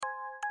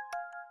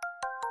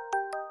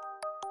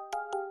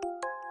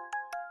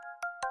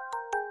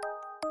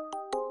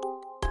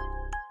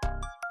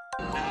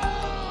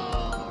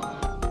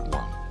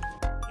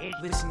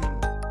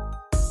listening.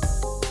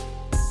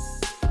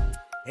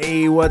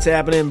 Hey, what's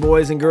happening,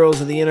 boys and girls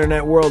of the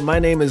internet world? My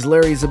name is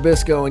Larry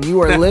Zabisco, and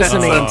you are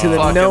listening to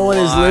the No One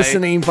Is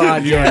Listening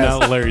podcast. You are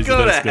not Larry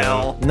Go to Zabisco.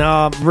 hell.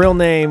 No, real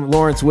name,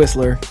 Lawrence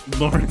Whistler.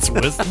 Lawrence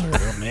Whistler.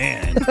 Oh,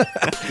 man.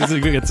 He's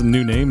going to get some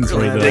new names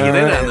Really for digging in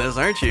the... on this,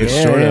 aren't you?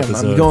 Yeah. Short I'm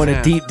episodes. going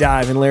Yeah. a deep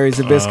dive in Larry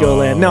Zabisco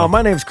land. No,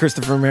 my name's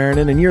Christopher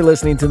Marinan, and you're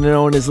listening to the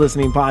No One Is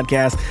Listening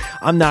podcast.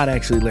 I'm not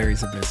actually Larry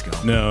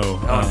Zabisco. No,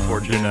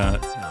 unfortunate. you're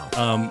not.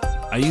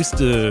 I used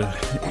to...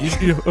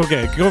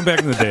 Okay, going back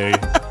in the day,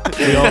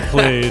 we all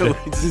played...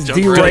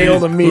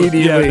 Derailed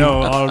immediately. Yeah,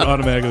 no,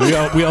 automatically.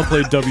 We all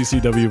played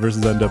WCW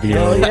versus NWO.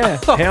 Hell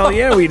yeah. Hell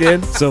yeah, we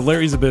did. So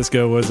Larry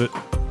Zabisco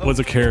was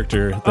a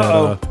character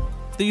that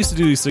they used to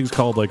do these things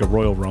called like a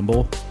Royal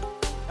Rumble,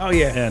 Oh,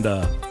 yeah. and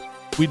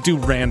we do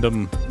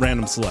random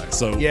select.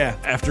 So Yeah.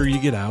 after you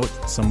get out,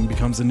 someone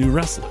becomes a new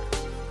wrestler.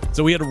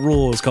 So we had a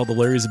rule. It's called the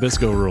Larry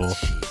Zabisco rule.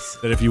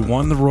 That if you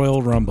won the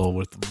Royal Rumble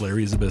with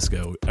Larry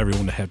Zabisco,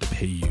 everyone would have to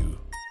pay you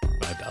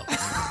 $5.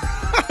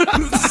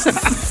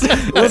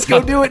 Let's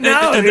go do it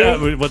now,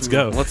 dude. Let's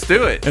go. Let's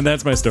do it. And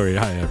that's my story.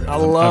 Hi, everyone. I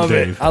love I'm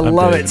it. Dave. I I'm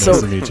love Dave. it. Nice So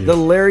to meet you. the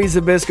Larry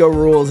Zabisco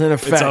rule is in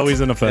effect. It's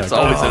always in effect. It's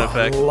always in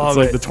effect. Love It's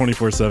like it. the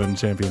 24/7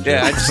 championship.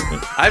 Yeah,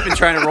 I've been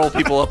trying to roll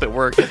people up at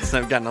work.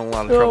 I've gotten in a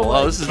lot of trouble. my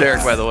Oh, this is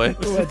Derek, by the way.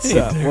 What's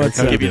up? What's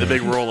I'll up? Give you the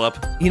big roll up.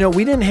 You know,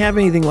 we didn't have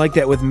anything like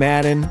that with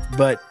Madden,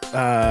 but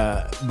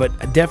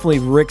definitely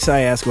Rick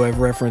Siasko, I've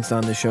referenced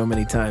on the show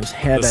many times,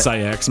 had The a,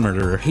 Syax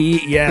murderer. the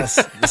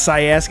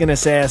Syaskin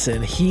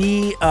assassin.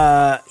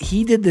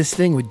 He did this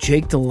thing with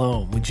Jake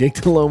Delhomme when Jake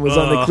Delhomme was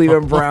on the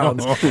Cleveland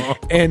Browns,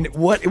 and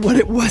what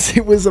it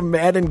was a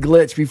Madden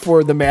glitch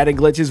before the Madden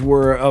glitches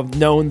were a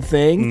known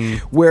thing,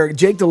 where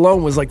Jake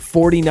Delhomme was like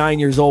 49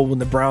 years old when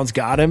the Browns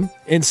got him,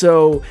 and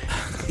so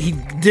he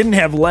didn't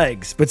have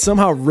legs, but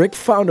somehow Rick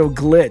found a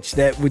glitch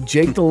that with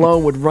Jake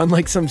Delhomme would run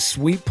like some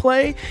sweep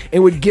play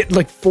and would get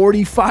like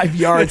 45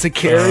 yards a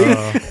carry.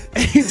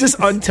 He's just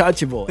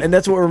untouchable, and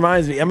that's what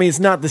reminds me. I mean, it's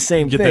not the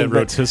same Get thing. that but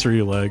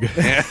rotisserie leg.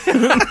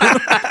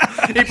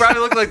 He probably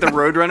looked like the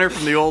Roadrunner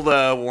from the old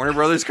Warner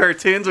Brothers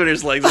cartoons when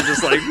his legs were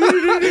just like...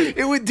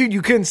 it would, dude,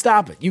 you couldn't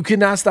stop it. You could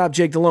not stop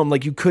Jake Delhomme.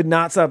 Like you could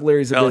not stop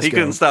Larry Zabisco. Well, he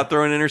couldn't stop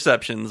throwing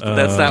interceptions, but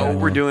that's not what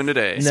we're doing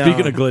today. No.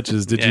 Speaking of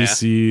glitches, did Yeah. you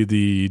see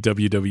the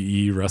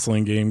WWE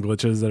wrestling game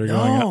glitches that are going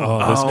on?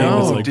 No. Oh, this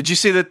game is no. like... Did you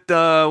see that?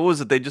 What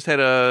was it? They just had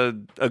a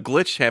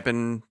glitch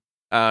happen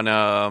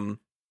on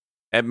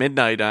at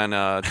midnight on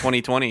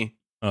 2020.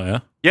 Oh, yeah?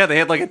 Yeah, they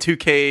had like a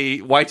Y2K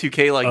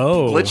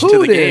glitch Who to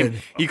the did?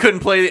 game. You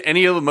couldn't play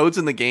any of the modes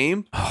in the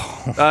game.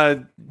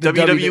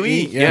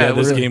 WWE. yeah,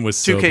 this really. game was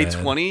so bad.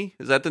 2K20.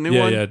 Is that the new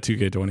Yeah, one? yeah,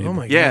 2K20. Oh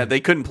my Yeah, god. they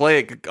couldn't play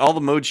it. All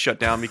the modes shut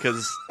down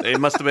because it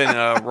must have been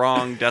a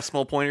wrong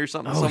decimal point or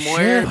something Oh,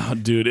 somewhere. shit. Oh,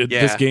 dude,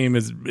 Yeah. this game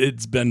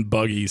it's been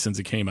buggy since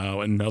it came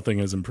out, and nothing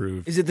has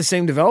improved. Is it the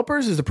same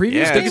developers as the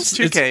previous Yeah, game? it's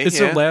 2K. It's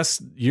yeah. their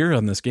last year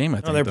on this game,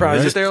 I think. they're though, probably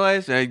right? Is it their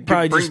last?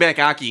 Probably Bring just- back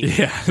Aki.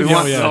 Yeah, We yeah,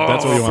 want-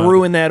 that's what we want.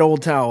 Threw in that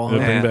old towel. Yeah,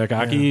 huh? bring Yeah. back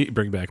Aki,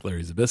 bring back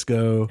Larry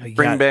Zabisco. You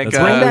Bring got- back, That's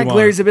Bring all back we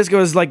Larry want. Zabisco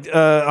as like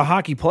a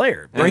hockey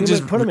player. Bring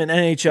just him, put him in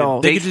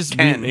NHL. They Date could just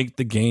 10. remake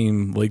the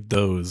game like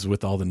those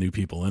with all the new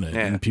people in it,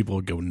 Yeah. and people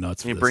would go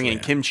nuts. For You this bring in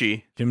thing.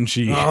 kimchi.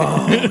 Kimchi.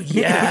 Oh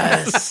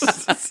yes,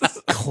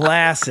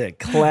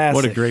 classic.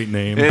 What a great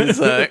name! It's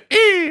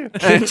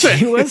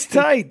She was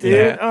tight, dude.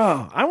 Yeah.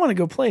 Oh, I want to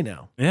go play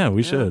now. Yeah,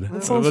 we should.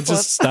 sounds Let's fun.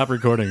 just stop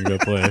recording and go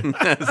play.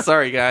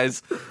 Sorry,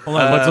 guys. Hold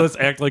on, let's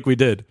act like we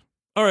did.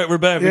 All right, we're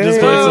back. We just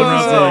Yeah. played some Oh,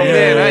 wrestling.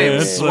 man, I am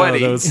That's- sweaty.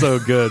 that was so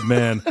good,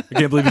 man. I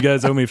can't believe you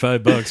guys owe me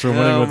 $5 for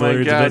winning Oh with my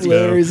Larry God. Zabisco.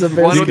 Larry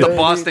Zabisco. One with the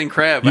Boston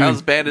Crab. How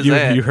bad is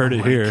that? You heard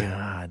it here.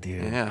 God,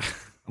 dude. Yeah.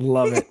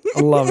 Love it.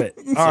 Love it.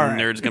 All Some right.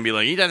 nerd's gonna be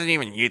like, he doesn't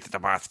even use the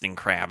Boston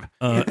Crab.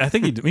 I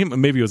think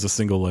maybe it was a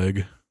single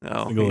leg.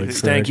 No, Single leg he,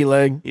 strike. Stanky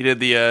leg. he did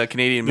the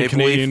Canadian The Maple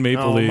Canadian Leaf,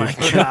 Maple Oh my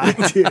Leaf. god,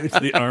 dude.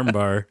 The arm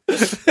bar.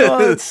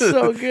 Oh, it's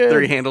so good.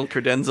 three-handled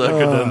credenza.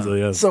 Cadenza,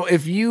 yes. So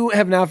if you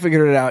have not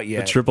figured it out The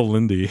yet, triple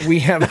Lindy. we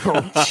have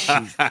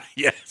jeez.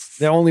 Yes.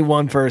 The only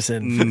one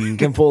person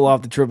can pull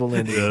off the triple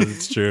Lindy. Yeah,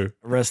 that's true.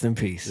 Rest in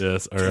peace.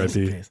 Yes, Rest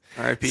in R.I.P. peace.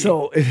 R.I.P.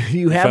 So if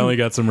you Finally haven't,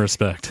 got some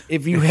respect.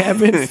 if you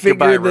haven't Goodbye,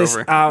 figured this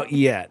Rover. out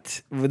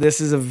yet,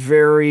 this is a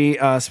very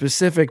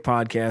specific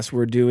podcast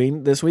we're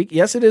doing this week.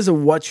 Yes, it is a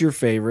What's Your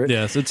Favorite?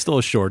 Yes, it's still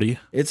a shorty.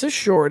 It's a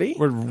shorty.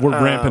 We're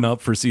ramping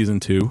up for season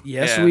 2.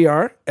 Yes, Yeah. we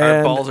are. Our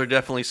And balls are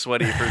definitely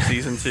sweaty for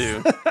season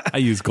 2. I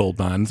use gold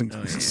bonds.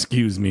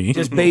 Excuse me.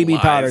 just baby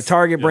Lies. powder,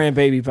 Target brand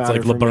baby powder.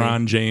 It's like for me.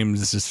 LeBron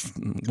James just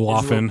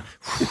laughing.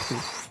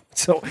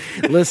 So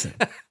listen,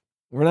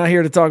 we're not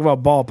here to talk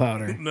about ball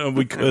powder. No,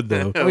 we could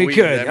though. We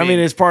could. I mean,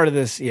 it's part of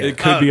this. Yeah. It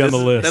could be on the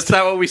list. That's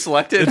not what we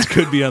selected. It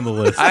could be on the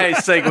list. I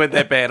segued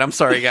that bad. I'm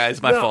sorry,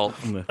 guys. My fault.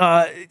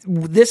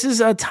 This is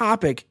a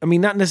topic. I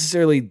mean, not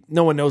necessarily.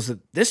 No one knows that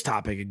this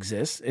topic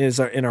exists.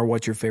 In our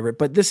What's Your Favorite,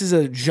 but this is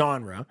a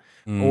genre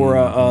or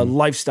a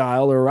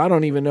lifestyle, or I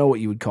don't even know what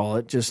you would call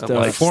it. Just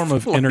a form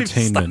of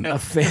entertainment.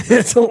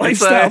 it's a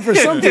lifestyle for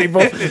some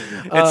people.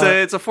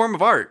 It's a form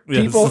of art.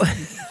 Yes. People.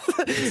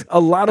 A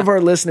lot of our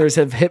listeners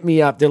have hit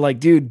me up. They're like,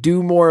 dude,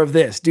 do more of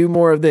this, do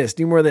more of this,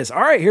 do more of this.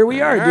 All right, here we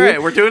are, All dude.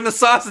 right, we're doing the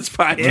sausage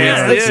podcast.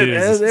 Yeah, That's it it.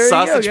 is. There you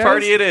Sausage go,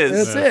 party guys. it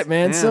is. That's it,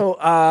 man. Yeah.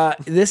 So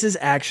this is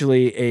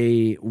actually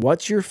a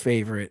what's your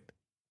favorite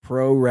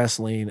pro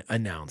wrestling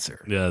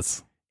announcer?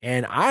 Yes.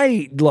 And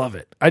I love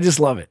it. I just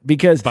love it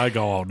because By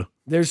God.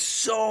 there's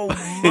so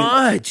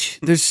much.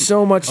 There's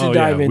so much to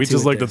dive into. We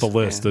just with looked at the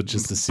this. list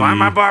just to see Buy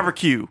my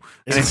barbecue.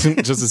 just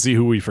to see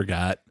who we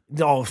forgot.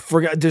 Oh,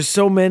 forgot. There's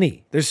so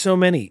many. There's so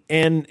many.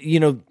 And, you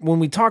know, when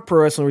we talk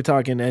pro wrestling, we're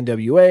talking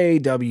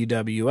NWA,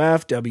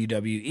 WWF,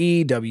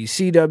 WWE,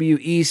 WCW,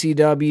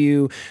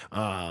 ECW,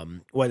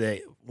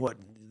 what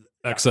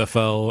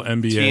XFL,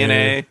 NBA,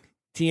 TNA,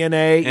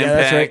 TNA. Yeah,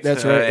 that's right. Impact,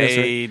 That's right. That's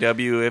right.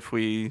 AEW if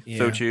we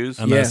so choose.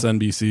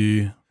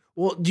 MSNBC,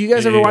 Well, do you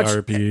guys ever watch?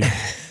 AARP.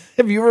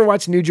 Have you ever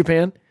watched New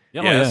Japan?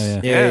 Yeah,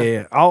 Yes. yeah.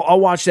 Yeah. I'll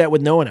watch that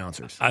with no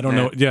announcers. I don't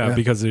know. Yeah,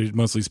 because they're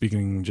mostly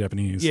speaking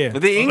Japanese. Yeah.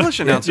 But the English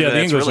announcer, Yeah, the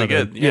that's English really are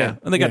good. good. Yeah.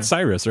 And they got Yeah.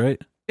 Cyrus, right?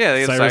 Yeah, they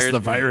have Cyrus Cyrus the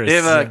Virus. They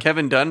have Yeah.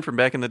 Kevin Dunn from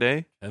back in the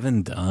day.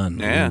 Kevin Dunn.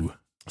 Yeah. Ooh.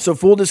 So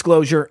full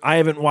disclosure, I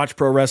haven't watched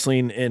pro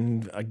wrestling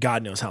in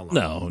God knows how long.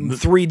 No.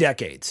 3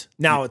 decades.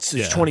 Now it's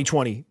Yeah.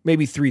 2020,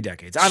 maybe 3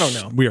 decades. I don't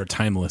know. We are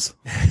timeless.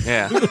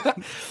 Yeah.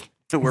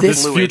 So we're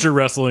This fluid. Future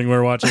wrestling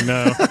we're watching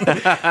now.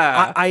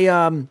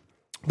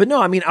 But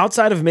no, I mean,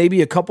 outside of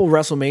maybe a couple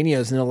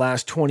WrestleManias in the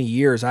last 20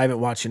 years, I haven't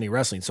watched any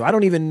wrestling. So I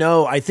don't even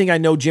know. I think I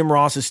know Jim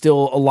Ross is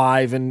still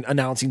alive and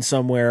announcing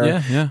somewhere.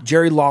 Yeah.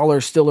 Jerry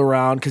Lawler's still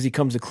around because he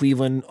comes to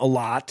Cleveland a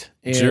lot.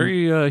 And,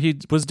 Jerry, he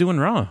was doing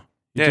Raw.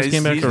 He Yeah, just he's,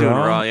 came back he's to doing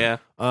Raw. Raw. Yeah.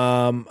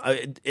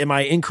 am I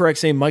incorrect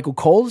saying Michael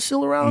Cole is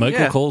still around? Michael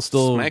Yeah. Cole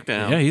still.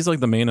 SmackDown. Yeah, he's like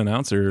the main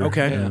announcer.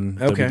 Okay. In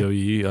Okay.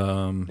 WWE.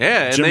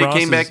 Yeah, and Jim they Ross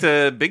came back is-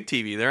 to Big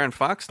TV. They're on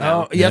Fox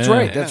now. Oh, yeah, that's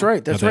right. Yeah. That's right.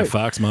 got That's that right.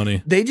 Fox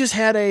money. They just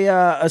had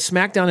a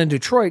SmackDown in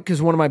Detroit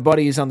because one of my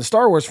buddies on the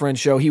Star Wars Friends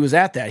show, he was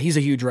at that. He's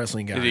a huge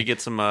wrestling guy. Did you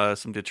get some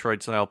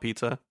Detroit style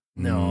pizza?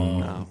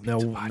 No.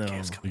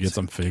 You get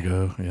some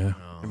Fago. Yeah.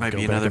 There might Go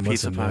be back another and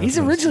pizza listen to podcast. He's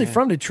originally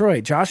from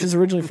Detroit. Josh is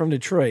originally from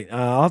Detroit.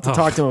 I'll have to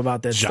talk to him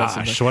about that stuff.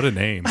 Josh, sometime. what a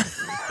name.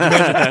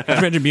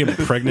 Imagine being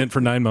pregnant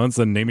for 9 months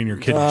and naming your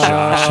kid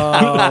Josh.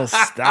 Oh,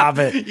 stop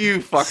it. You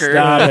fucker.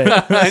 Stop it.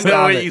 I know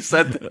Stop what it. you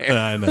said there.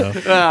 I know.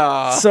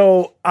 Ah.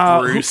 So,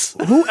 Bruce.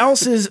 who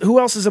else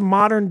is a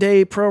modern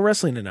day pro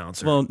wrestling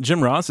announcer? Well,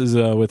 Jim Ross is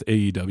with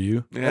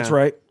AEW. Yeah. That's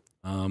right.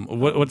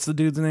 What's the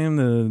dude's name?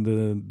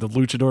 The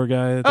luchador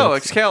guy? Oh, That's-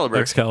 Excalibur.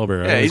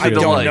 Excalibur. Yeah, he's I a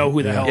don't delight. know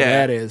who the hell Yeah.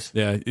 that is.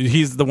 Yeah,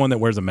 he's the one that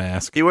wears a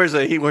mask. He wears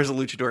a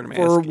luchador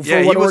mask. For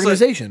yeah, what he was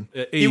organization?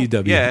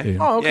 AEW. yeah.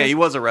 Oh, okay. Yeah, he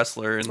was a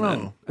wrestler. And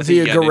then I Is think he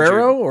a got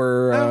Guerrero injured.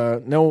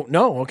 or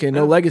no? Okay,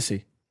 no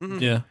legacy.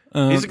 Yeah.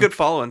 He's a good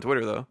follow on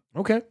Twitter though.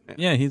 Okay.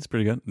 Yeah, he's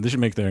pretty good. They should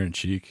make the Iron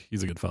Cheek.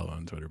 He's a good follow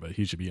on Twitter, but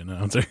he should be an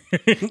announcer.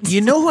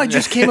 You know who I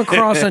just came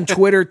across on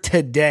Twitter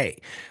today?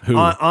 Who?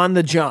 On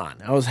the John.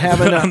 I was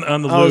having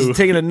On the I was Lou.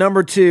 taking a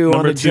number 2 on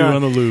Number the 2 John.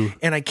 on the Lou.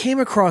 And I came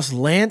across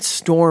Lance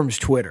Storm's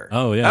Twitter.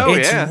 Oh yeah. Oh,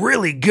 it's yeah.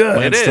 really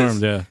good. It is. Storm,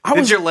 yeah. I Did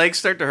was your legs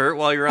start to hurt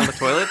while you were on the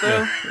toilet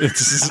though?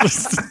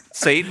 It's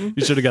Satan?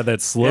 you should have got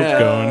that slope Yeah.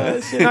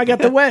 going. I got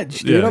the wedge,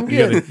 dude. Yeah, I'm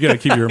good. you gotta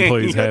keep your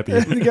employees happy.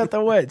 You got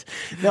the wedge.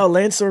 No,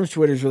 Lance Storm's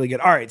Twitter is really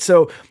good. All right,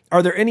 so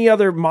are there any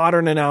other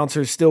modern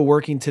announcers still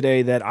working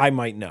today that I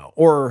might know?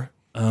 Or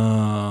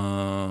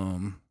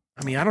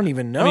I mean, I don't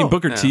even know. I mean,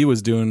 Booker T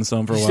was doing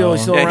some for a He's while.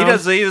 still Yeah, around?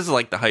 he does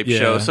like the hype Yeah.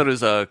 show. So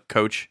does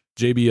Coach.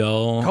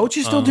 JBL. Coach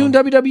is still doing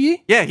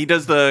WWE? Yeah, he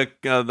does the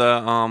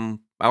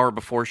hour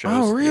before shows.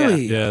 Oh,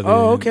 really? Yeah.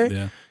 Oh, okay.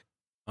 Yeah.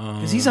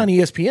 Because he's on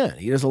ESPN.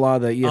 He does a lot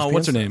of the ESPN. Oh,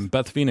 what's her stuff. name?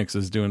 Beth Phoenix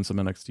is doing some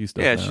NXT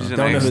stuff. Yeah, now. she's in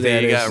Don't know who NXT.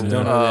 that You is. got Don't know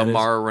who that is.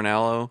 Mara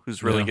Ranallo,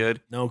 who's really Yeah.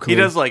 good. No clue. He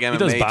does like MMA He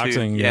does too.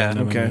 boxing. Yeah. and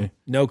Okay. MMA.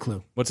 No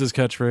clue. What's his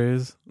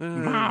catchphrase? Uh,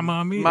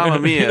 Mamma mia. Mamma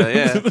Mia,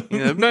 yeah.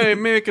 You know, "Hey,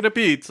 making a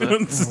pizza.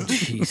 Oh,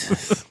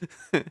 Jesus.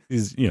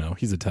 He's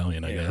he's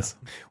Italian, I guess.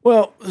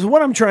 Well, so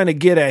what I'm trying to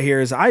get at here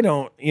is I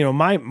don't,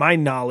 my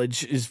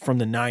knowledge is from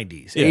the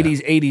 90s, Yeah.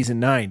 80s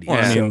and 90s. Well,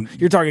 I So mean-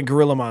 you're talking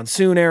Gorilla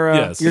Monsoon era.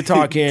 Yes. You're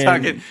talking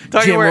talking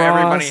Jim where Ross.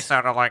 everybody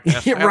sounded like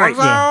this. Yeah, right.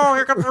 Oh,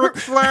 here comes Ric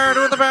Flair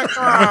to the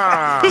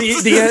backdrop.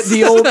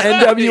 the old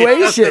NWA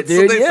Yeah, shit, that's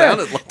what dude. they Yeah,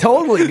 sounded like.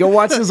 totally. Go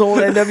watch those old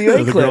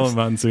NWA The Girl clips. in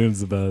Monsoon's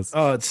the best.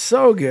 Oh, it's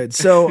so good.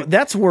 So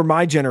that's where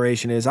my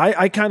generation is.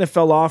 I kind of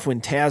fell off when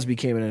Taz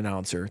became an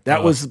announcer.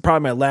 That was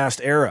probably my last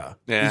era.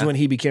 Yeah. Is when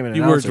he became an He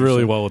announcer. worked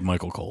really So well with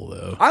Michael Cole,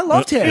 though. I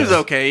love Taz. He was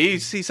okay. He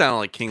sounded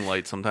like King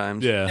Light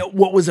sometimes. Yeah.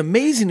 What was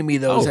amazing to me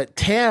though is Oh. that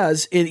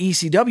Taz in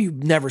ECW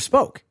never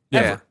spoke. Yeah.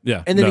 Ever.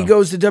 Yeah. And then he No.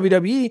 goes to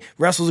WWE,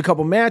 wrestles a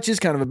couple matches,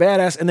 kind of a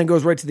badass, and then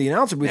goes right to the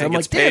announcer booth. Yeah, I'm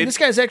gets like, damn, paid. this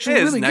guy's actually Yeah,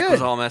 really his neck good.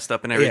 was all messed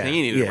up and everything. Yeah,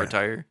 He needed yeah. to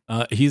retire.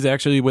 He's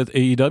actually with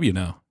AEW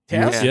now.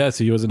 Taz? Yes,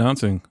 he was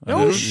announcing.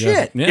 No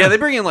shit. Yeah. Yeah, they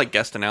bring in like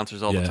guest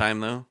announcers all Yeah. the time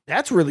though.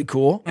 That's really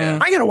cool. Yeah.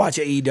 I gotta watch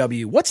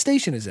AEW. What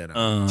station is that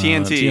on?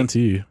 TNT.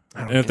 TNT.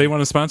 And if they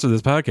want to sponsor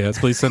this podcast,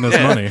 please send us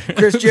Yeah. money.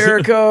 Chris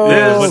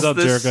Jericho. What's up,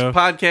 this Jericho?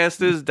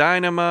 podcast is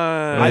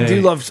dynamite. I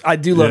do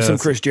love Yes. some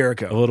Chris A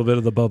Jericho. little bit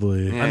of the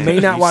bubbly. Yeah. I may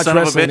not You watch son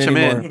of a wrestling bitch, I'm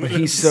anymore, in. but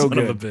he's so Son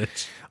good. of a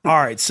bitch. All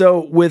right,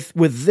 so with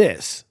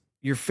this,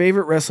 Your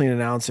favorite wrestling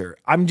announcer.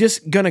 I'm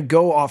just going to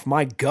go off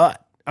my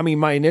gut. I mean,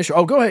 my initial.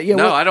 Oh, go ahead. Yeah.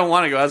 No, I don't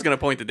want to go. I was going to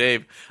point to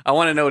Dave. I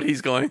want to know what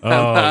he's going. Oh,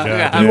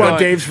 God. You want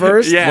Dave's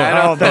first? Yeah.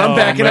 Well, then I'm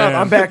backing up.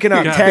 I'm backing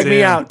up. God Tag me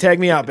damn. out. Tag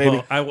me out,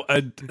 baby. Well,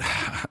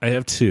 I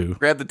have two.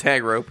 Grab the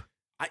tag rope.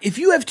 If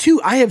you have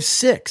 2, I have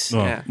 6.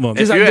 Well, Yeah. well,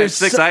 If you I- have there's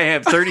 6, so- I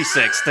have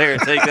 36. There,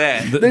 take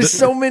that. There's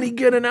so many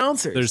good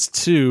announcers. There's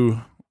two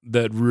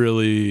that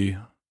really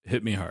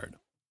hit me hard.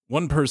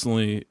 One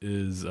personally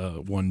is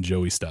one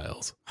Joey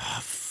Styles,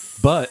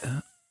 but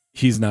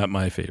he's not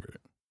my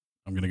favorite.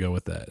 I'm gonna go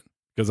with that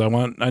because I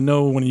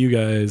know one of you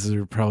guys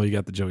are probably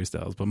got the Joey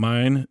Styles, but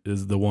mine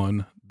is the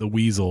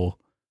Weasel.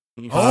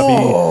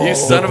 Oh, You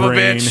son of a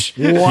brain.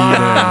 bitch.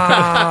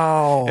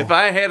 Wow. If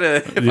I had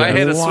a Swiss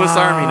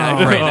Army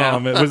knife right now, Oh,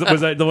 man.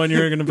 Was that the one you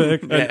were gonna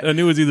pick? Yeah. I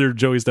knew it was either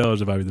Joey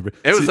Styles or Bobby the Brain.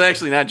 it was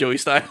actually not Joey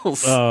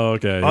Styles. Oh,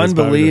 okay. It's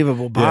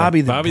Unbelievable.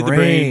 Bobby the Bobby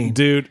Brain.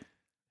 dude.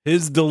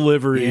 His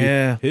delivery,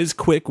 Yeah. his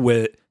quick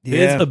wit,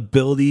 Yeah. his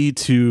ability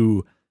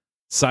to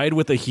side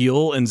with a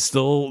heel and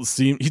still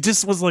seem he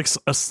just was like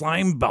a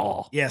slime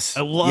ball. Yes.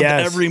 I loved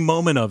Yes. every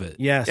moment of it.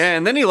 Yes. Yeah,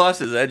 and then he lost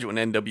his edge when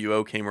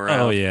NWO came around.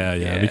 Oh yeah,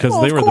 Yeah. because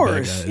Well, they of were the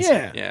course. bad guys.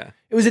 Yeah. Yeah.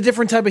 It was a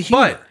different type of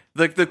humor.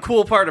 But the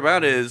cool part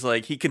about it is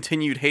like he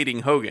continued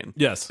hating Hogan.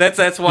 Yes.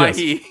 That's why Yes.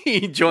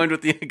 he joined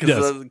with the because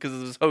Yes. of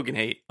his Hogan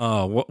hate.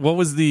 What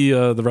was the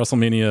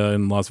WrestleMania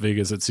in Las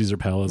Vegas at Caesar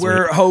Palace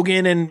where like-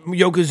 Hogan and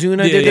Yokozuna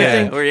Yeah, did yeah.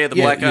 their thing. Where he had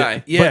the black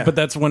eye. Yeah. But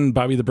that's when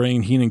Bobby the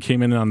Brain Heenan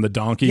came in on the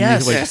donkey,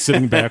 Yes. like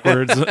sitting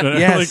backwards.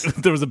 Yes. Like,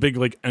 there was a big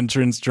like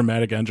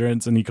dramatic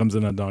entrance, and he comes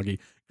in on donkey.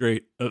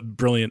 Great,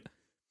 brilliant.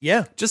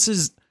 yeah. Just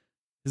his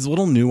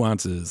little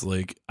nuances.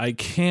 Like I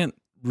can't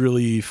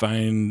really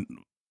find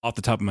off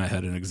the top of my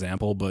head an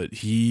example, but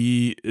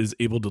he is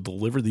able to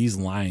deliver these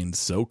lines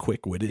so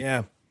quick witted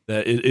Yeah.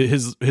 that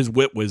his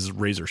wit was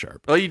razor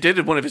sharp. Well, you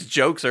did one of his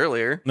jokes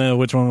earlier. No,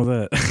 which one was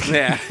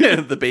that?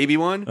 Yeah, the baby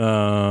one.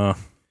 uh,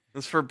 It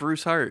was for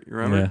Bruce Hart. You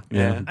remember?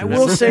 Yeah. I Remember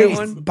will that say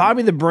one?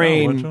 Bobby the which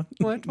Brain. one?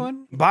 What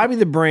one? Bobby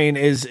the Brain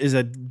is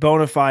a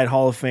bona fide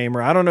Hall of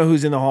Famer. I don't know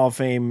who's in the Hall of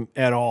Fame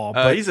at all,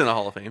 but He's in the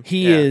Hall of Fame.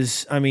 he Yeah.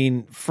 is. I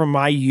mean, from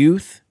my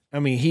youth, I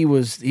mean, he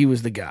was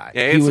the guy.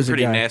 Yeah, he he had was some a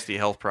pretty guy. nasty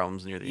health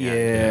problems near the Yeah.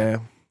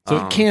 end.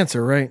 So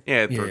cancer, right?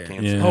 Yeah, throat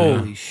cancer. Yeah.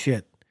 Holy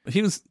shit.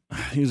 He was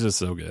just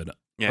so good.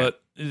 Yeah.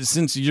 But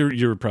since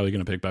you're probably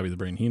going to pick Bobby the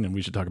Brain Heenan,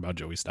 we should talk about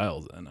Joey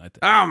Styles then. I think.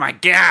 Oh my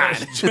god!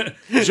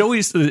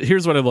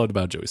 Here's what I loved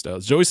about Joey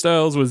Styles. Joey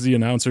Styles was the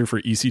announcer for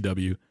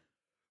ECW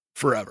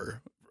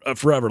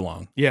forever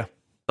long, Yeah.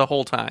 The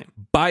whole time.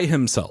 by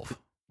himself.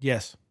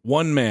 Yes.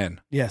 One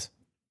man Yes.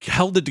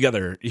 held it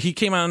together. He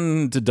came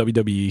on to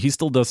WWE. He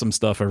still does some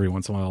stuff every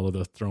once in a while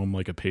to throw him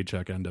like a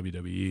paycheck on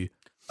WWE.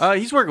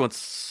 He's working with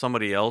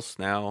somebody else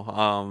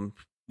now.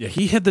 Yeah,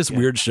 he had this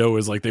weird show.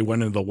 Is like they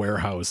went into the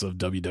warehouse of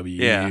WWE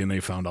Yeah. and they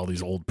found all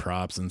these old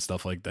props and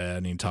stuff like that.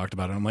 And he talked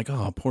about it. I'm like,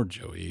 oh, poor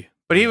Joey.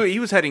 But he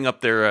was heading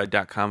up their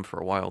 .com for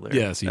a while there.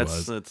 Yes, he that's,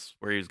 was. That's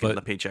where he was getting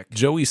But the paycheck.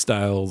 Joey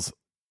Styles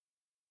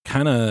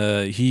kind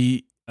of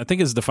I think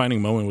his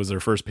defining moment was their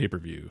first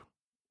pay-per-view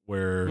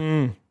where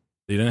Mm.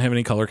 they didn't have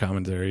any color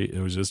commentary. It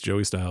was just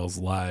Joey Styles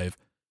live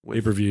With-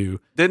 pay-per-view.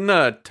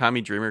 Didn't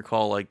Tommy Dreamer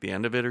call like the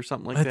end of it or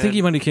something like I that? think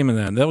he might have came in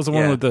that. That was the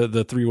one Yeah. with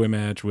the three-way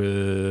match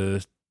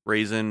with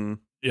Raisin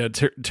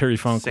Terry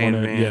Funk won it.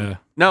 Sandman. Yeah.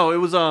 No,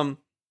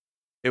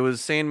 it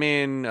was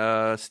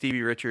Sandman,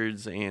 Stevie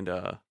Richards, and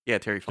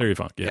Terry Funk. Terry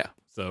Funk, yeah. Yeah.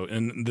 So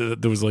and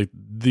there was like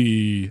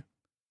the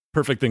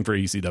perfect thing for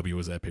ECW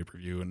was that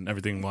pay-per-view and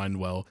everything lined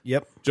well.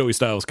 Yep. Joey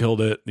Styles killed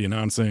it. The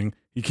announcing,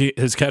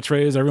 his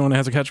catchphrase. Everyone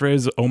has a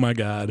catchphrase. Oh my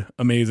god,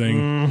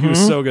 amazing! He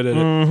was so good at it.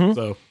 Mhm.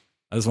 So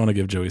I just want to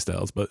give Joey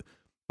Styles, but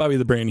Bobby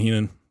the Brain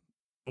Heenan,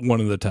 one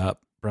of the top,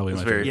 probably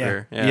That's my very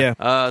favorite. fair.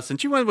 Yeah.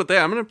 Since you went with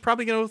that, I'm gonna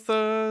probably go with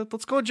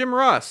let's go with Jim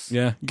Ross.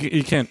 Yeah,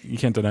 you can't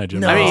deny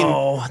Jim. No, Ross.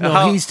 I mean,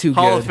 no, he's too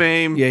Hall good. of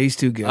Fame. Yeah, he's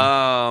too good.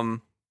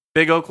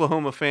 Big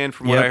Oklahoma fan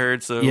from what Yep. I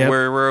heard. So Yep.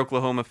 we're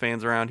Oklahoma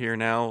fans around here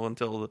now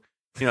until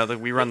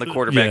we run the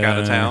quarterback out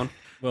of Yeah. town.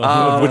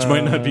 Well, which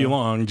might not be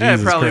long. Yeah, it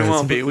Jesus probably Christ.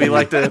 won't be. We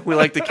like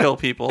to kill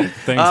people.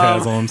 Thanks,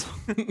 Haslam's.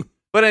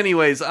 But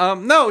anyways,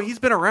 no, he's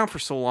been around for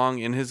so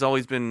long and has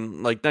always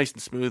been like nice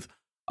and smooth.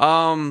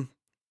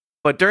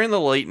 But during the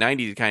late '90s,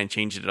 he kind of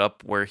changed it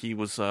up where he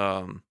was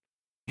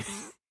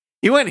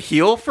he went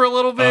heel for a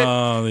little bit,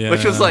 Oh yeah,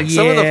 which was like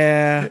some of the.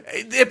 yeah.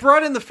 It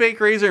brought in the fake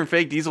Razor and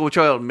fake Diesel, which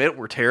I'll admit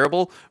were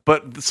terrible.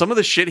 But some of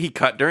the shit he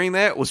cut during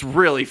that was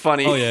really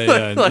funny. Oh yeah,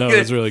 yeah. Like, No, it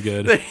was really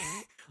good.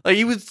 like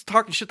he was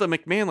talking shit to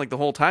McMahon like the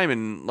whole time,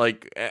 and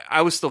like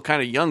I was still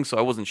kind of young, so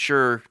I wasn't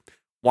sure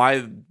why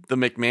the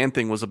McMahon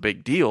thing was a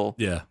big deal.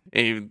 Yeah.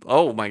 And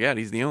oh my god,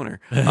 he's the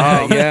owner.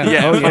 Yeah.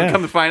 yeah. Oh, yeah.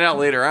 Come to find out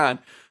later on.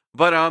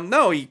 But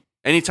no,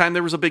 anytime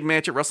there was a big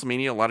match at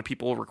WrestleMania, a lot of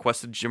people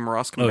requested Jim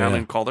Ross come Oh, down yeah.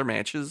 and call their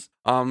matches.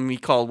 He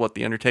called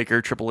The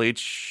Undertaker, Triple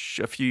H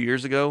a few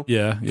years ago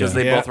Yeah, because yeah.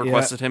 they Yeah, both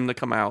requested him to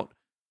come out.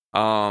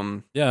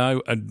 Yeah,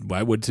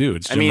 I would too.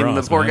 It's Jim I mean,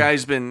 Ross, the poor man.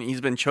 guy's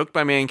been choked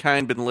by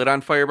Mankind, been lit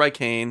on fire by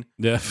Kane.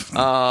 Yeah.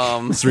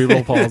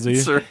 Cerebral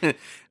palsy.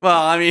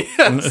 Well, I mean,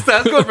 I was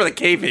going for the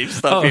kayfabe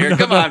stuff here.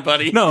 Come on,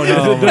 buddy. No.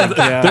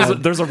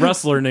 There's a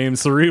wrestler named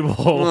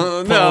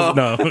Cerebral. No.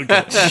 No.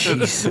 Okay.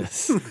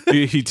 Jesus.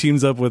 He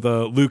teams up with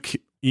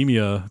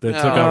leukemia that took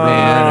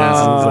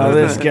out Oh, Roman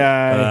this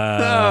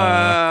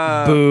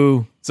guy.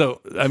 Boo.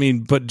 So, I mean,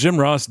 but Jim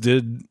Ross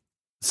did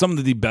some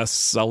of the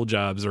best sell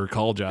jobs or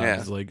call jobs,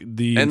 Yeah. like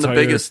the and entire,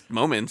 the biggest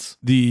moments.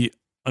 the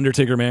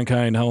Undertaker,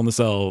 Mankind, Hell in the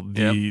Cell,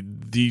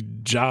 the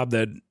job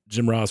that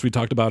Jim Ross we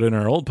talked about in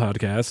our old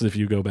podcast. If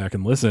you go back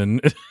and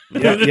listen, to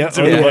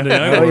the Monday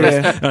Night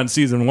Wars on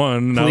season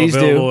 1, now Please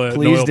available do. at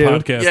Please do.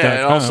 noelpodcast.com. Yeah,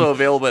 and also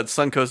available at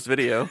Suncoast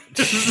Video.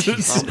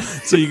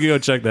 So you can go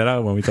check that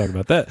out when we talk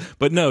about that.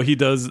 But no, he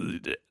does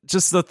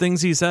just the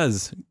things he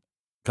says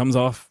comes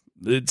off.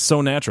 It's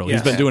so natural.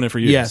 Yes. He's been doing it for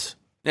years. Yes.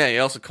 Yeah, he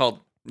also called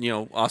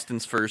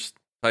Austin's first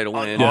title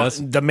win. Yes.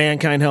 The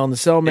Mankind Hell in the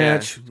Cell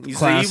match. Yeah. He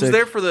Classic. was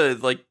there for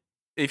the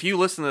if you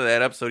listen to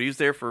that episode, he was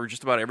there for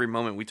just about every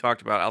moment we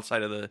talked about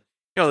outside of the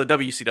the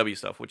WCW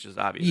stuff, which is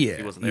obvious. Yeah,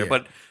 He wasn't there. yeah.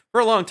 But for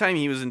a long time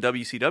he was in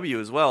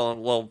WCW as well.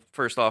 Well,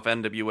 first off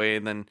NWA,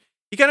 and then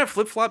he kind of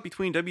flip-flopped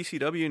between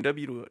WCW and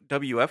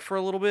WWF for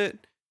a little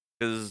bit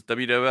because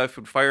WWF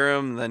would fire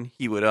him, then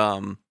he would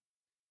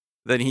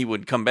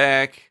come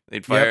back.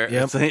 They'd fire.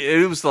 Yep.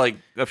 It was like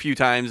a few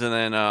times, and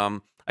then I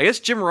guess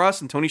Jim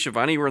Ross and Tony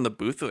Schiavone were in the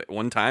booth at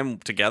one time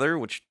together,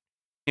 which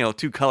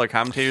two color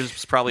commentators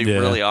was probably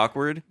really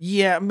awkward.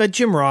 Yeah, but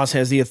Jim Ross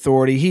has the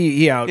authority.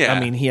 He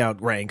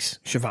outranks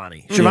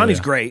Schiavone. Schiavone's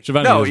great.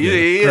 Schiavone No, was good.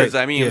 he is.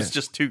 Great. I mean, Yeah. it was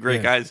just two great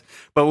Yeah. guys.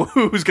 But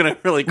who's going to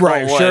really call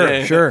Right,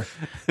 what? sure.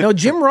 No,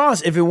 Jim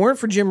Ross, if it weren't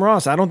for Jim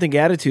Ross, I don't think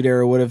Attitude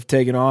Era would have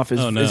taken off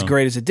as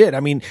great as it did. I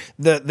mean,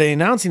 the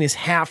announcing is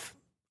half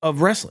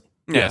of wrestling.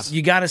 Yes.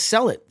 You got to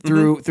sell it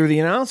through the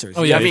announcers.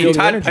 Oh, You yeah. I gotta mean, feel the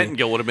Todd energy.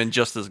 Pettengill would have been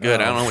just as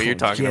good. I don't know what you're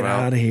talking Get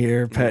about. out of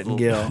here,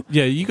 Pettengill.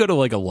 Yeah, you go to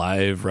like a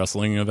live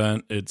wrestling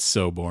event, it's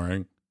so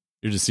boring.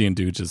 You're just seeing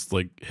dudes just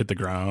like hit the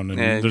ground and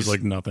Yeah, there's just-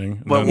 like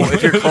nothing. Well, And then-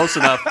 if you're close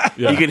enough,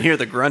 Yeah. you can hear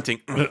the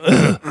grunting.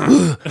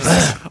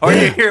 Or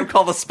you hear him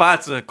call the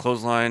spots,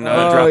 clothesline,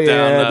 drop yeah,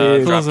 down,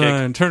 dude. drop kick.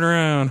 Clothesline, turn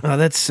around. Oh,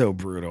 that's so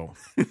brutal.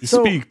 You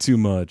So- speak too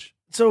much.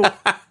 So,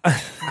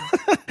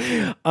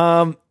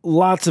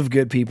 lots of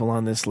good people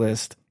on this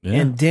list. Yeah.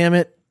 And damn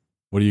it,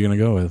 What are you going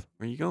to go with?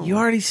 Where you going? you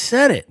already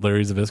said it.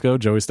 Larry Zbyszko,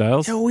 Joey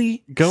Styles?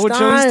 Joey Go with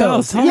Joey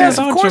Styles. Tell me Yes,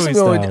 of about course Joey I'm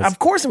going. Styles. Of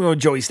course I'm going with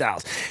Joey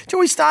Styles.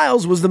 Joey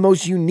Styles was the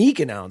most unique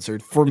announcer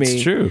for me.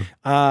 It's true.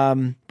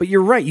 But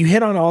you're right. You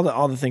hit on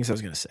all the things I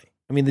was going to say.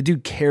 I mean, the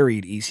dude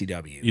carried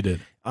ECW. You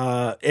did.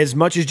 As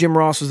much as Jim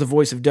Ross was the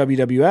voice of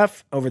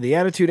WWF over the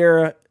Attitude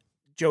Era,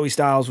 Joey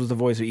Styles was the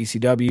voice of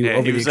ECW Yeah,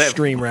 over he the was that-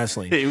 Extreme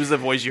Wrestling. It was the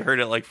voice you heard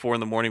at like 4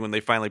 a.m. when they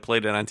finally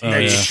played it on TV. Oh,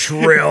 yeah.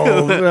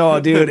 Shrill. Oh,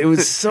 dude, it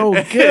was so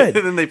and good.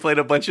 then they played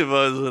a bunch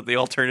of the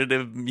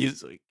alternative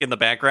music in the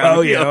background.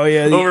 Oh, yeah, oh,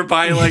 yeah. Over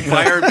by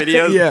our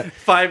videos. Yeah.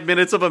 5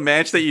 minutes of a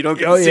match that you don't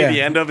get Oh, to see yeah.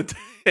 the end of.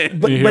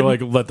 But- you hear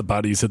like let the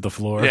bodies hit the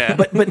floor. Yeah.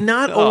 But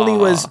not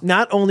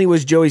only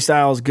was Joey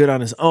Styles good on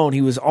his own,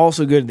 he was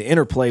also good in the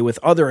interplay with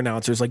other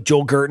announcers like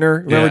Joel Gertner.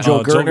 Remember Yeah.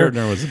 Joel Joel Gertner?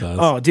 Gertner was the best.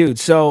 Oh, dude.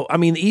 So, I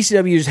mean, the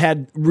ECW just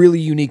had really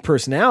unique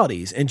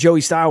personalities, and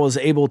Joey Styles was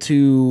able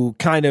to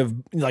kind of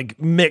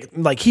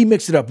he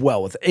mixed it up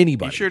well with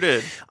anybody. He sure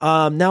did.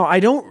 Now,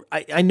 I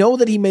know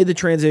that he made the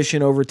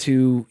transition over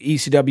to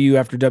ECW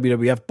after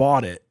WWF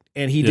bought it,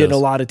 and he did Yes. a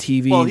lot of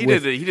TV. Well, he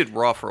with- did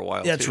Raw for a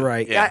while. That's too.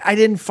 right. Yeah. I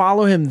didn't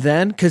follow him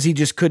then because he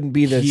just couldn't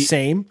be the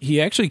same. He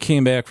actually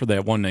came back for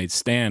that one night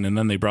stand and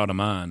then they brought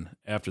him on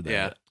after that.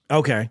 Yeah.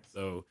 Okay.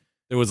 So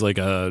there was like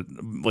a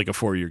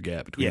 4-year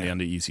gap between Yeah. the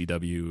end of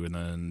ECW and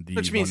then the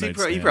Which means he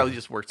one-night stand. probably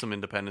just worked some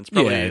independence.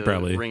 Probably, Yeah,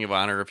 probably. Ring of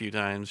Honor a few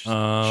times. Shit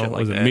what like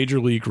was it that. Major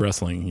League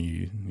Wrestling?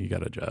 He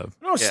got a job.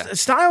 No, Yeah.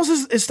 Styles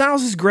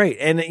is great,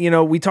 and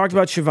we talked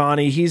about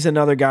Schiavone. He's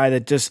another guy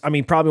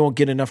that probably won't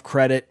get enough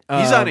credit.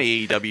 He's on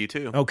AEW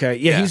too. Okay,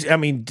 yeah, Yeah.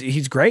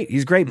 he's great.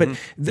 He's great, but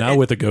Now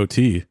with a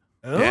goatee.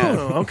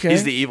 okay.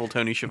 He's the evil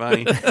Tony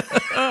Schiavone.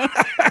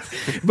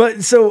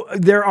 But so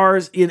there are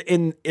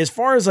in as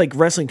far as like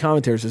wrestling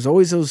commentators, there's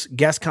always those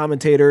guest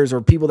commentators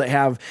or people that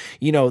have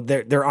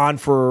they're on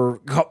for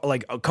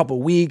like a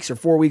couple weeks or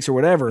 4 weeks or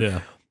whatever.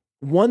 Yeah.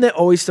 One that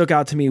always stuck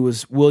out to me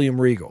was William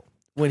Regal.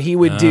 When he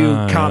would do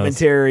yes.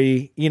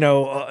 commentary,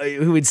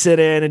 who would sit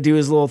in and do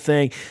his little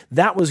thing.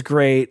 That was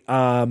great.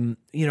 I'm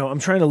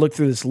trying to look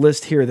through this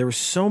list here. There were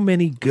so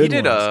many good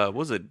He did.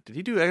 ones. Did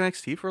he do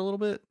NXT for a little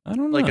bit? I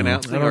don't know. Like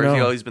announcing, I don't or has he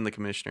know. always been the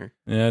commissioner?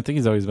 Yeah, I think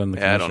he's always been the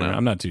Yeah, I commissioner. don't know.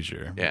 I'm not too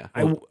sure. Yeah.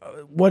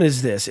 What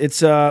is this?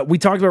 It's we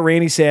talked about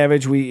Randy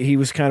Savage. He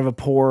was kind of a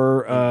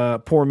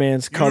poor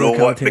man's color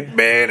commentator.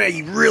 McMahon?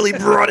 He really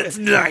brought it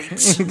tonight.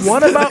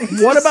 What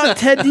about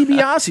Ted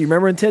DiBiase?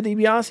 Remember when Ted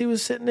DiBiase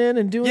was sitting in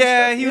and doing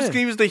Yeah, stuff?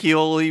 he was the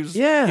heel. He was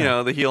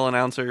the heel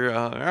announcer.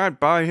 All right,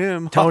 buy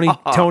him.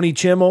 Tony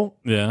Chimmel.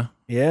 Yeah.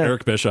 Yeah.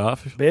 Eric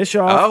Bischoff.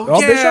 Bischoff.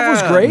 Oh, Bischoff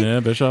was yeah. great. Yeah,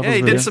 Bischoff Yeah, was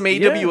he great. did some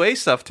AWA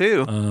stuff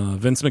too.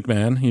 Vince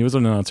McMahon. He was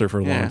an announcer for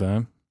a Yeah. long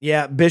time.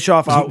 Yeah,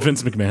 Bischoff out.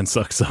 Vince McMahon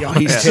sucks. So Yeah,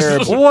 he's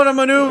terrible. What a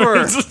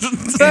maneuver!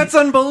 That's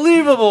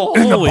unbelievable.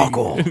 Holy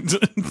buckle.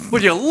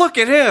 Would you look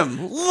at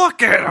him?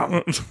 Look at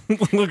him.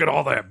 Look at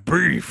all that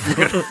beef.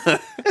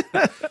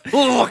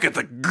 Look at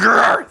the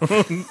girth.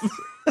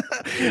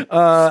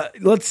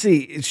 Let's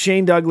see.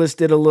 Shane Douglas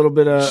did a little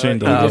bit of. Shane He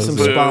did Douglas. some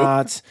Boo.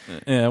 spots.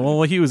 Yeah,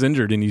 well, he was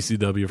injured in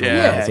ECW for a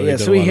Yeah, while. Yeah, did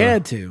so a he lot of-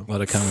 had to. A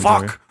lot of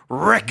commentary. Fuck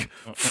Ric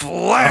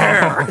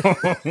Flair.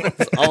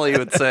 That's all he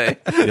would say.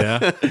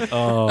 Yeah.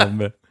 Oh,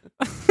 man.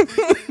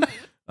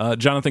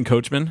 Jonathan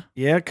Coachman.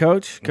 Yeah,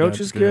 Coach. Coach That's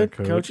is good, good.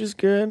 Coach. Coach is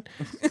good.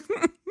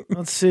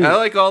 Let's see. I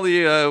like all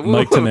the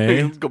Mike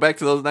Tenay. Go back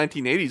to those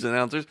 1980s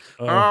announcers.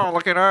 Oh.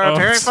 Look at Oh.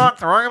 Terry Funk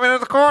throwing him into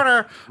the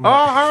corner. Oh,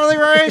 Harley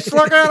Race,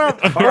 look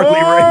at him. Harley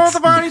oh, Race. the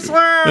body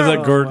slam. Is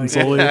that Gordon my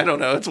Soley? I don't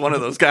know. It's one of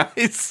those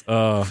guys.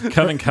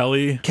 Kevin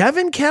Kelly.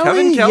 Kevin Kelly.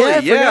 Kevin Kelly, I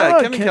yeah.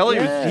 forgot. Kevin Kelly.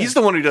 Yeah. He's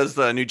the one who does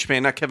the New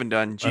Japan, not Kevin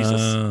Dunn.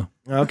 Jesus.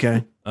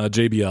 Okay.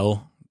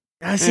 JBL.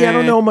 I see. I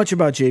don't know much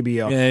about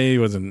JBL. Yeah, he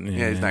wasn't.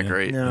 yeah, he's not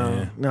great.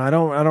 No, no, I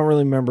don't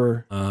really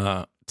remember.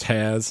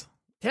 Taz.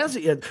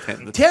 Taz, yeah.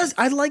 Taz,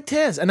 I like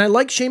Taz, and I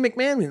like Shane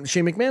McMahon.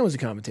 Shane McMahon was a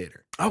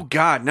commentator. Oh,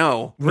 God,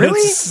 no. Really?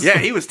 Yeah,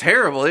 he was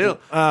terrible.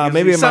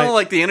 Maybe he it sounded might-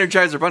 like the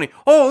Energizer Bunny.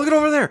 Oh, look at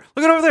over there.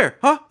 Look at over there.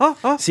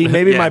 Huh? See,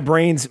 maybe Yeah. my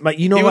brain's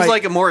you know He was like,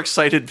 like a more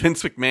excited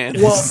Vince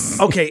McMahon.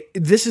 well, okay,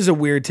 this is a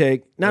weird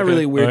take. Not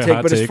really a weird All right, take,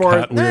 hot but as take, far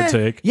hot as weird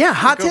take. yeah,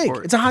 hot Go take.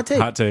 for it. It's a hot take.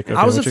 Hot take. Okay,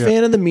 I was a what you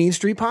fan of the Mean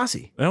Street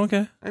Posse. Oh,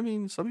 okay. I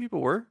mean, some people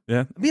were.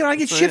 Yeah. You know, I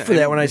get So, shit yeah, for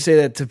that I when I say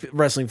that to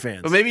wrestling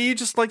fans. But maybe you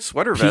just like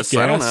sweater Pete vests.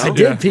 I don't Gas. know. I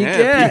did Yeah. Pete Yeah,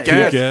 Gas. Pete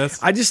Gas.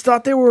 Gas. I just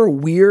thought they were a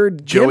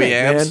weird Joey gimmick,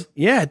 Abs. man.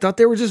 Yeah, I thought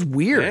they were just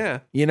weird. Yeah.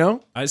 You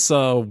know? I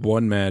saw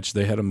one match.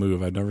 They had a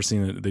move. I've never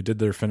seen it. They did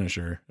their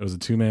finisher. It was a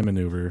 2-man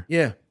maneuver.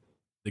 Yeah.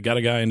 They got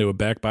a guy into a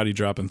back body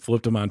drop and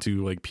flipped him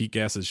onto like Pete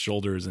Gas's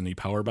shoulders, and he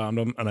power bombed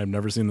him. And I've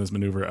never seen this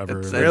maneuver ever.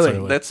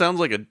 Really? That sounds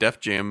like a Def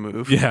Jam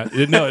move. Yeah,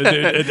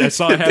 I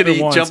saw it happen Did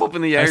he once. jump up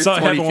in the air I saw it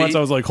 20 happen once. feet? I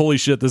was like, "Holy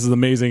shit, this is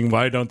amazing!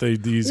 Why don't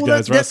these Well,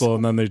 guys that's- wrestle?"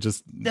 And then they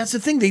just That's the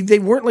thing. They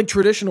weren't like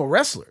traditional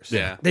wrestlers.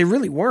 Yeah. They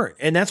really weren't.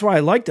 And that's why I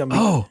liked them.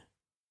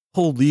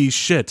 holy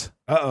shit!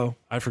 Uh-oh.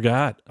 I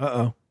forgot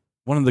Uh-oh.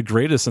 one of the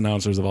greatest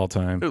announcers of all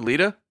time. Who,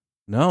 Lita?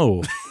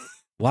 No,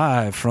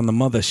 live from the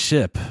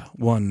mothership,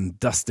 one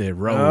Dusty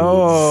Rhodes.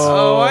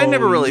 Oh, I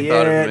never really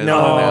thought of him as no,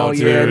 an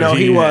announcer. yeah, no,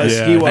 he was.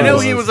 Yeah, He was. I know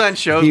he was on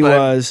shows, He but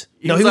was.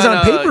 he No, was he was on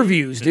on,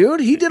 pay-per-views,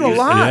 dude. He did a was-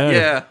 lot.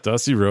 Yeah.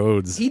 Dusty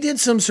Rhodes. He did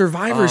some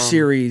Survivor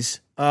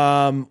Series.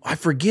 I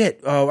forget.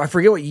 I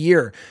forget what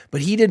year,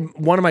 but he did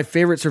one of my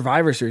favorite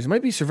Survivor Series. It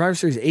might be Survivor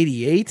Series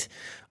 '88.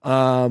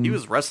 he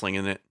was wrestling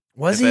in it.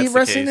 Was if he that's the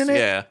wrestling case. in it?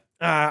 Yeah.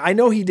 I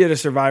know he did a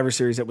Survivor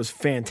Series that was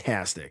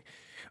fantastic.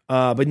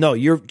 But no,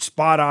 you're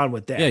spot on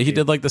with that. Yeah, he dude.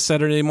 did like the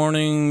Saturday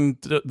morning,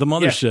 the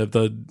mothership,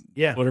 the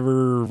Yeah.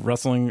 whatever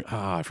wrestling.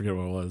 I forget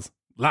what it was.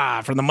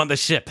 Live from the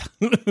mothership.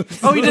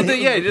 Oh, he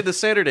did the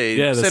Saturday.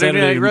 Yeah, the Saturday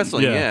Saturday- Night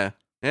Wrestling. yeah.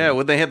 Yeah,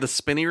 when they had the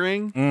spinny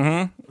ring.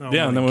 Mm-hmm. Oh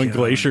yeah, and then my when God.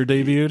 Glacier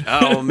debuted,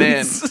 Oh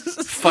man,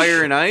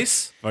 Fire and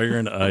Ice. Fire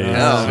and Ice.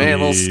 Oh man,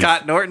 little Jeez.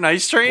 Scott Norton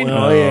Ice Train.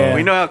 Oh, yeah.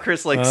 We know how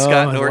Chris likes Oh,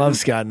 Scott I Norton. love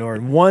Scott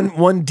Norton.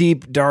 One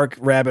deep dark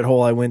rabbit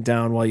hole I went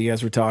down while you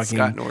guys were talking.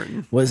 Scott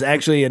Norton. Was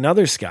actually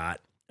another Scott.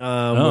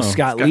 Was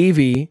Scott Scott-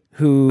 Levy,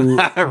 who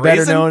better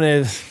Raisin? known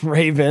as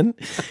Raven,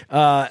 played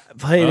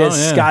Oh, as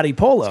yeah. Scotty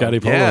Polo.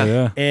 Scotty Polo, Yeah.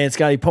 yeah. And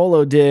Scotty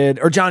Polo did,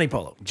 or Johnny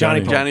Polo. Johnny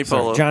Johnny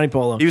Sorry, Polo. Johnny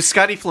Polo. He was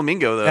Scotty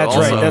Flamingo though. That's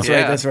also. right. That's Yeah.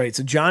 right. That's right.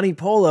 So Johnny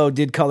Polo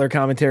did color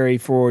commentary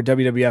for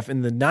WWF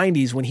in the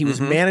 '90s when he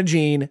was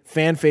managing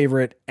fan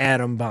favorite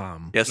Adam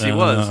Bomb. Yes, he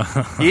was.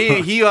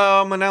 He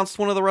announced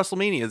one of the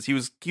WrestleManias.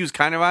 He was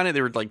kind of on it.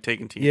 They were like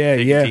taking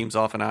teams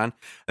off and on.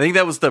 I think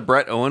that was the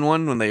Brett Owen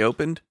one when they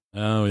opened.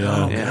 Oh,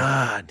 yeah. Oh Yeah.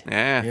 God.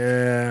 Yeah.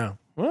 Yeah.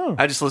 Well,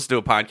 I just listened to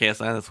a podcast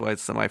on it. That's why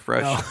it's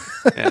semi-fresh.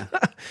 Oh. Yeah.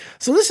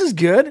 so this is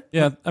good.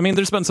 Yeah, I mean,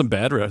 there's been some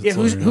bad Yeah.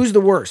 wrestling. Who's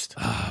the worst?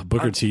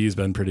 Booker T's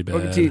been pretty bad.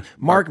 Booker T.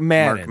 Mark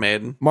Madden. Mark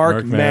Madden. Mark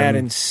Mark Madden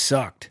Madden.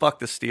 sucked. Fuck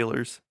the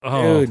Steelers.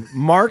 Oh, Dude,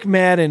 Mark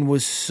Madden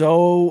was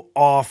so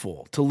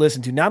awful to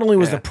listen to. Not only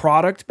was Yeah. the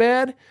product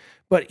bad,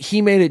 but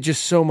he made it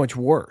just so much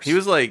worse. He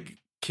was like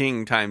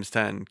King times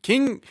 10.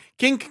 King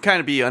could kind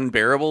of be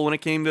unbearable when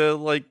it came to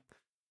like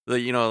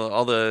the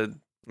all the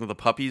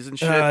puppies and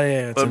shit.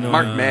 yeah, it's but annoying.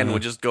 Mark Madden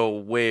would just go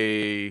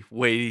way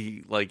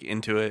like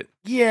into it.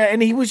 Yeah,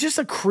 and he was just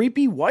a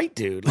creepy white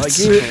dude. Like,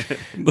 he, I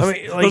mean, like those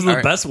are the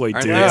Alright. best white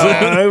dudes.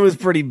 yeah, it was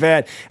pretty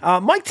bad.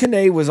 Mike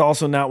Tenay was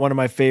also not one of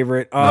my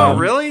favorite. Oh,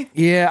 really?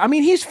 Yeah, I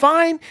mean he's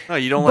fine, Oh,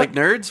 you don't but- like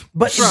nerds?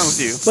 but What's wrong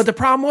with you? But the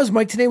problem was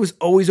Mike Tenay was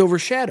always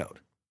overshadowed.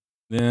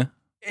 Yeah.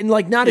 And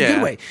like not a Yeah.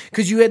 good way,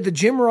 because you had the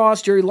Jim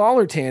Ross Jerry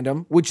Lawler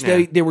tandem, which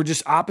Yeah. they were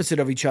just opposite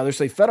of each other,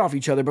 so they fed off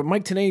each other. But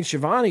Mike Tenay and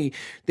Shivani,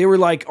 they were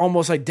like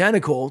almost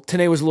identical.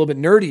 Tenay was a little bit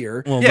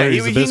nerdier. Well, Yeah, Larry he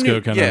Zbyszko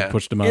knew- kind yeah. of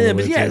pushed him out And of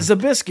the then, way, yeah, too.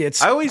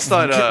 Zabiscuits. I always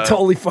thought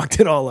totally fucked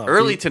it all up.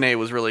 early Tenay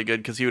was really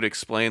good because he would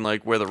explain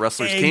like where the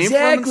wrestlers came from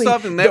and Exactly.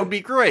 stuff, and that would be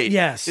great.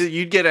 Yes.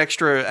 You'd get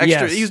extra.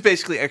 Yes. He was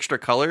basically extra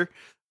color.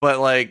 but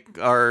like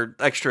our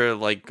extra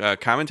like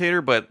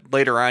commentator. But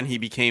later on, he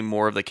became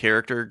more of the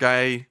character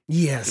guy.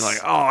 Yes. You're like,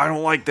 oh, I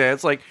don't like that.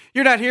 It's like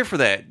you're not here for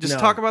that. Just No.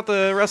 talk about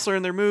the wrestler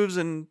and their moves,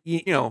 and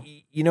you know.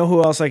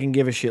 who else I can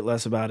give a shit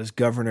less about is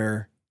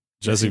Governor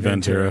Jesse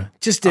Ventura.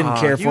 Just didn't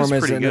care he for was him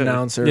as pretty an good.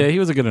 announcer. Yeah, he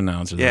was a good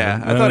announcer. though. Yeah, I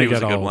And thought then he was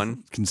got a good all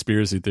one.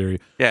 Conspiracy theory.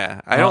 Yeah,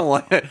 I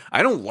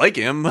don't like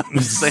him. I'm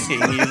just saying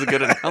he's a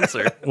good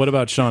announcer. What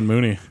about Sean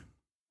Mooney?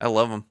 I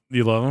love him.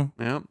 You love him?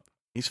 Yeah,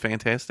 he's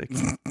fantastic.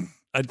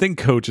 I think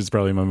Coach is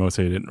probably my most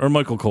hated. Or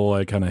Michael Cole,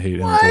 I kind of hate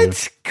him too.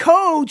 What?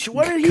 Coach?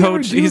 What did he ever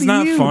Coach, do he's to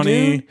not you,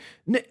 funny.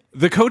 dude?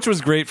 The Coach was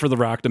great for The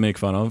Rock to make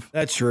fun of.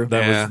 That's true.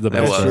 That Yeah, was the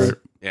that best was.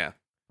 part. Yeah,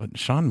 But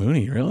Sean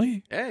Mooney,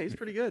 really? yeah, he's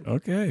pretty good.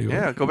 Okay.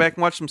 Yeah, go back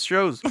and watch some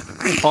shows.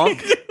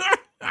 Punk,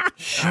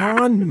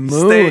 Sean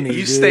Mooney.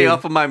 you stay dude.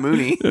 off of my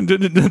Mooney.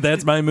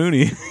 That's my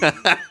Mooney.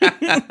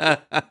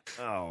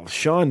 Oh,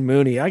 Sean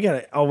Mooney. I got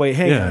it. Oh, wait,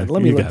 hang Yeah, on.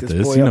 Let me you look got this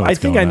this. boy You know up. I what's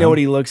think going I know on. what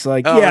he looks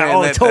like. Oh, yeah,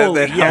 man, that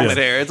totally. helmet yes.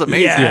 hair. It's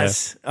amazing.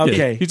 Yes.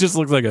 Okay. He just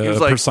looks like a was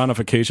like-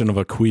 personification of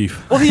a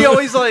queef. Well, he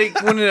always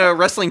like when a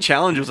wrestling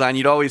challenge was on,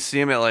 you'd always see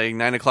him at like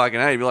 9 o'clock at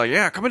night. He'd be like,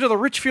 "Yeah, come into the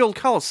Richfield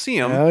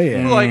Coliseum." Oh,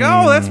 yeah. We're like,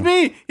 "Oh, that's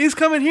me. He's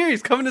coming here.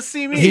 He's coming to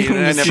see me." And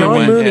I never Sean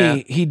went.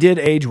 Mooney, he did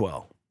age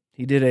well.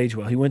 He did age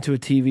well. He went to a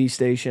TV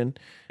station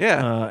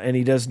Yeah. and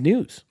he does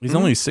news. He's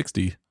only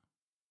 60.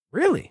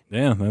 Really?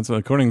 Yeah, that's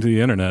according to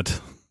the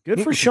internet.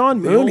 Good for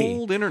Sean The Mooney.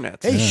 old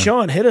internet. Hey,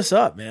 Sean, hit us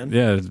up, man.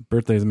 Yeah, his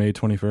birthday's May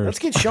 21st. Let's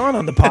get Sean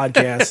on the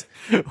podcast.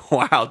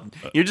 Wow,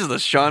 you're just a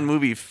Sean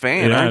movie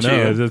fan, yeah, aren't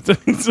I know.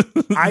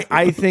 you?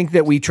 I think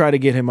that we try to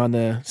get him on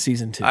the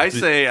season 2. I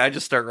say I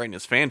just start writing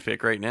his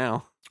fanfic right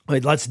now.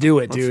 Wait, let's do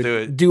it, Let's dude. do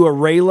it. Do a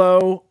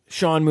Raylo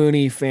Sean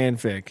Mooney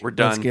fanfic. We're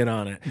done. Let's get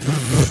on it.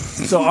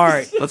 So, all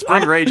right. Let's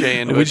bring Ray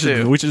J into we it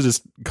too. should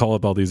just call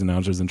up all these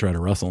announcers and try to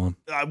wrestle them.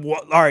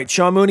 All right,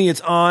 Sean Mooney,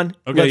 it's on.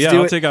 Okay, Let's yeah, do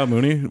I'll it. take out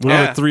Mooney. We'll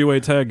Yeah. have a 3-way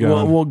tag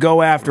going. We'll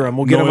go after him.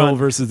 We'll get him Noel on.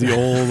 versus the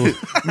old.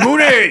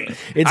 Mooney,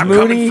 It's I'm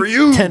Mooney, coming for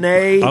you.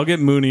 Tenay. I'll get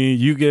Mooney.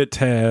 You get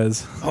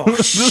Taz. Oh,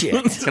 shit.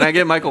 Can I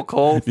get Michael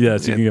Cole?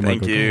 Yes, you can get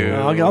Thank Michael you.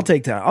 Cole. I'll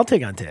take that. I'll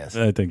take on Taz.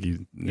 I think he's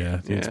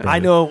Yeah. I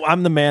know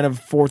I'm the man of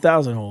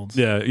 4,000 holds.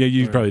 Yeah,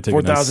 you probably take a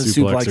 4,000 nice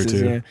suplex or suplexes.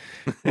 two. Yeah.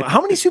 Well,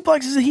 how many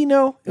suplexes did he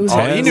know? It was Oh,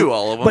 Taz. he knew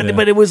all of them.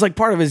 But it was like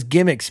part of his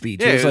gimmick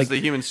speech. Yeah, it was like the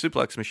human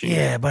suplex machine.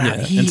 yeah, but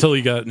Yeah, he until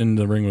he got in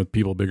the ring with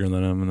people bigger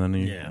than him, and then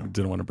he Yeah.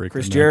 didn't want to break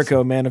Chris their necks.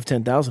 Jericho, man of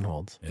 10,000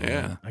 holds.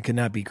 Yeah. I could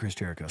not beat Chris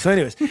Jericho. So,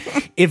 anyways,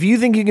 if you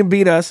think you can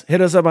beat us, hit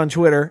us up on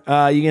Twitter.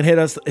 You can hit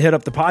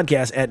up the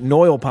podcast at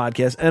Noil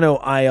Podcast,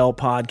 NOIL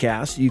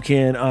Podcast. You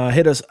can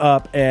hit us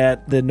up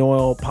at the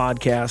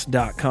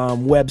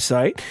NoilPodcast.com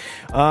website.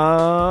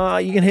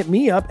 You can hit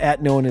me up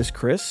at Known as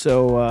Chris.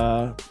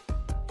 So,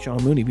 Sean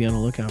Mooney, be on the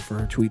lookout for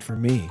a tweet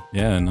from me.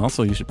 Yeah, and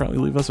also you should probably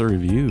leave us a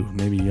review,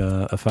 maybe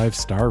a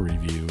 5-star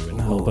review, and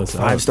help us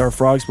out. 5-star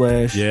frog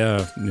splash.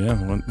 Yeah.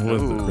 What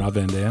was it? Ooh. Rob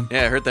Van Dam?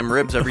 Yeah, I hurt them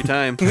ribs every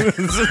time. Killer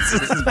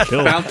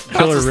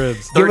Bounces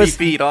ribs. 30 us-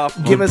 feet off.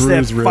 Give us that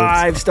bruised ribs.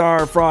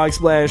 5-star frog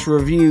splash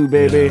review,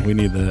 baby. Yeah, we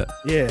need that.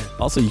 Yeah.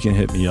 Also, you can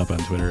hit me up on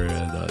Twitter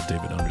at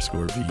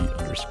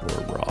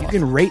David_V_Raw. You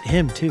can rate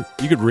him too.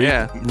 You could rate,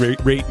 Yeah.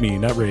 rate me,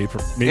 not rape.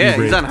 Maybe Yeah,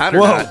 rape. he's on Hot or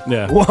Whoa. Not.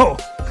 Yeah. Whoa.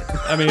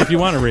 I mean, if you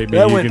want to rate me,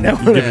 That you went- can that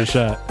you went- give it a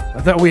shot. I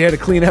thought we had a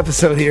clean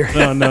episode here.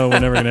 No, we're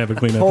never going to have a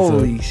clean episode.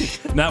 Holy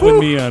shit. Not with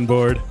me on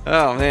board.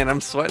 Oh man,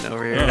 I'm sweating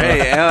over here.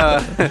 Oh.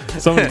 Hey,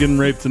 Someone's getting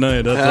raped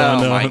tonight. That's all I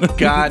oh know. my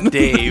God,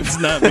 Dave. It's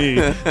not me.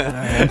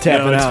 I'm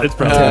tapping No, out. It's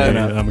probably I'm tapping me.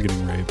 out. I'm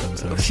getting raped. I'm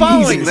sorry.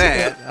 Following Jesus.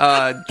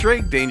 that,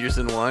 Drake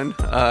Dangerson won.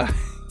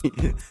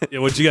 Yeah,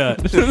 what you got?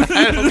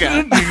 I don't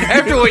got.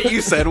 After what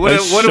you said, what do I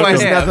shook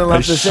There's him. have? nothing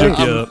left to say. shook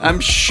you up. I'm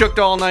shook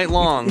all night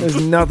long.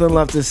 There's nothing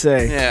left to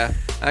say. Yeah,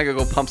 I gotta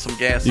go pump some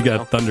gas. You now.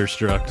 got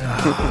thunderstruck.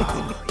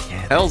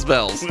 Hell's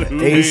bells.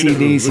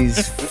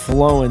 ACDC's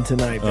flowing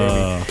tonight,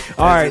 baby.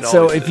 All right, it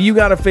so always if you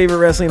got a favorite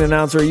wrestling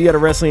announcer, you got a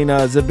wrestling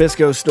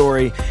Zabisco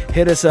story,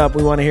 hit us up.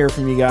 We want to hear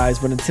from you guys.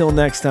 But until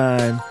next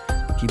time,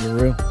 keep it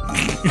real.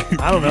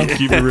 I don't know.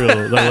 Keep it real.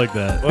 I like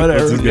that.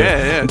 Whatever. That's good.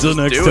 Yeah, Until just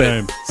next do it.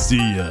 time.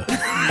 See ya.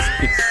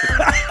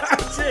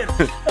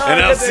 And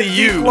I'll see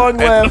you long at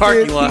the laugh,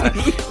 parking dude. lot.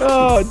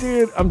 Oh,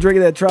 dude, I'm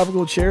drinking that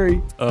tropical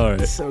cherry. All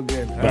right. So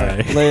good. All Bye.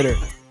 right, later.